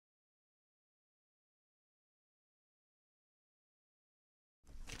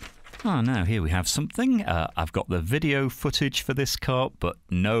Oh, now here we have something. I've got the video footage for this car, but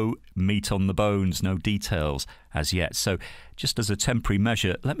no meat on the bones, no details as yet. So just as a temporary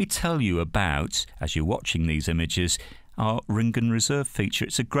measure, let me tell you about, as you're watching these images, our Ring and Reserve feature.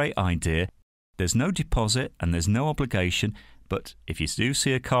 It's a great idea. There's no deposit and there's no obligation, but if you do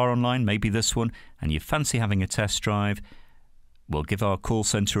see a car online, maybe this one, and you fancy having a test drive, we'll give our call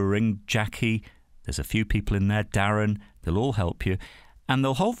centre a ring. Jackie, there's a few people in there, Darren, they'll all help you. And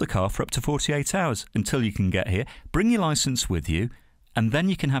they'll hold the car for up to 48 hours until you can get here. Bring your licence with you, and then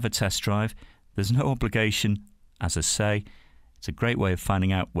you can have a test drive. There's no obligation, as I say. It's a great way of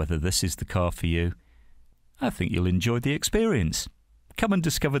finding out whether this is the car for you. I think you'll enjoy the experience. Come and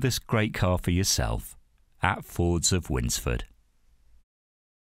discover this great car for yourself at Fords of Winsford.